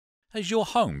Has your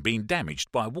home been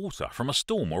damaged by water from a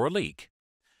storm or a leak?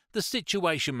 The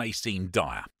situation may seem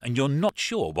dire and you're not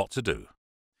sure what to do.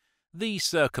 These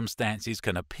circumstances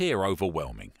can appear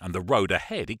overwhelming and the road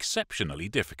ahead exceptionally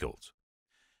difficult.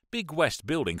 Big West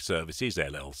Building Services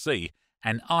LLC,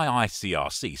 an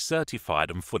IICRC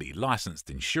certified and fully licensed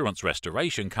insurance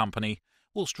restoration company,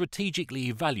 will strategically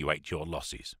evaluate your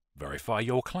losses, verify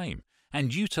your claim,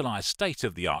 and utilize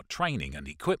state-of-the-art training and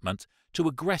equipment to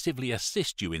aggressively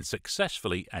assist you in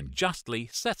successfully and justly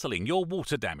settling your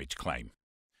water damage claim.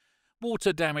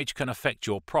 Water damage can affect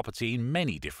your property in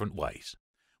many different ways.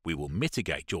 We will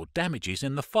mitigate your damages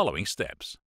in the following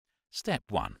steps. Step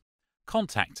 1.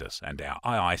 Contact us and our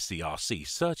IICRC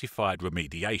certified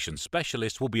remediation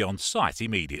specialist will be on site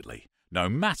immediately, no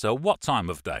matter what time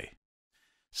of day.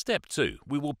 Step 2.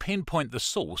 We will pinpoint the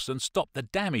source and stop the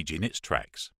damage in its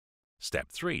tracks. Step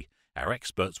 3. Our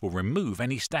experts will remove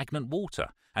any stagnant water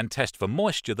and test for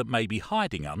moisture that may be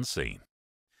hiding unseen.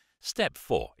 Step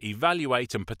 4.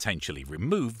 Evaluate and potentially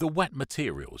remove the wet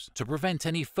materials to prevent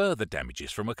any further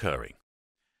damages from occurring.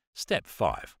 Step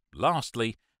 5.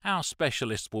 Lastly, our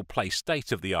specialists will place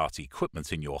state-of-the-art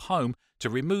equipment in your home to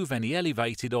remove any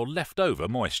elevated or leftover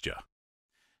moisture.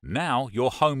 Now your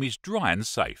home is dry and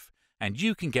safe, and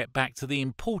you can get back to the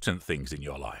important things in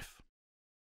your life.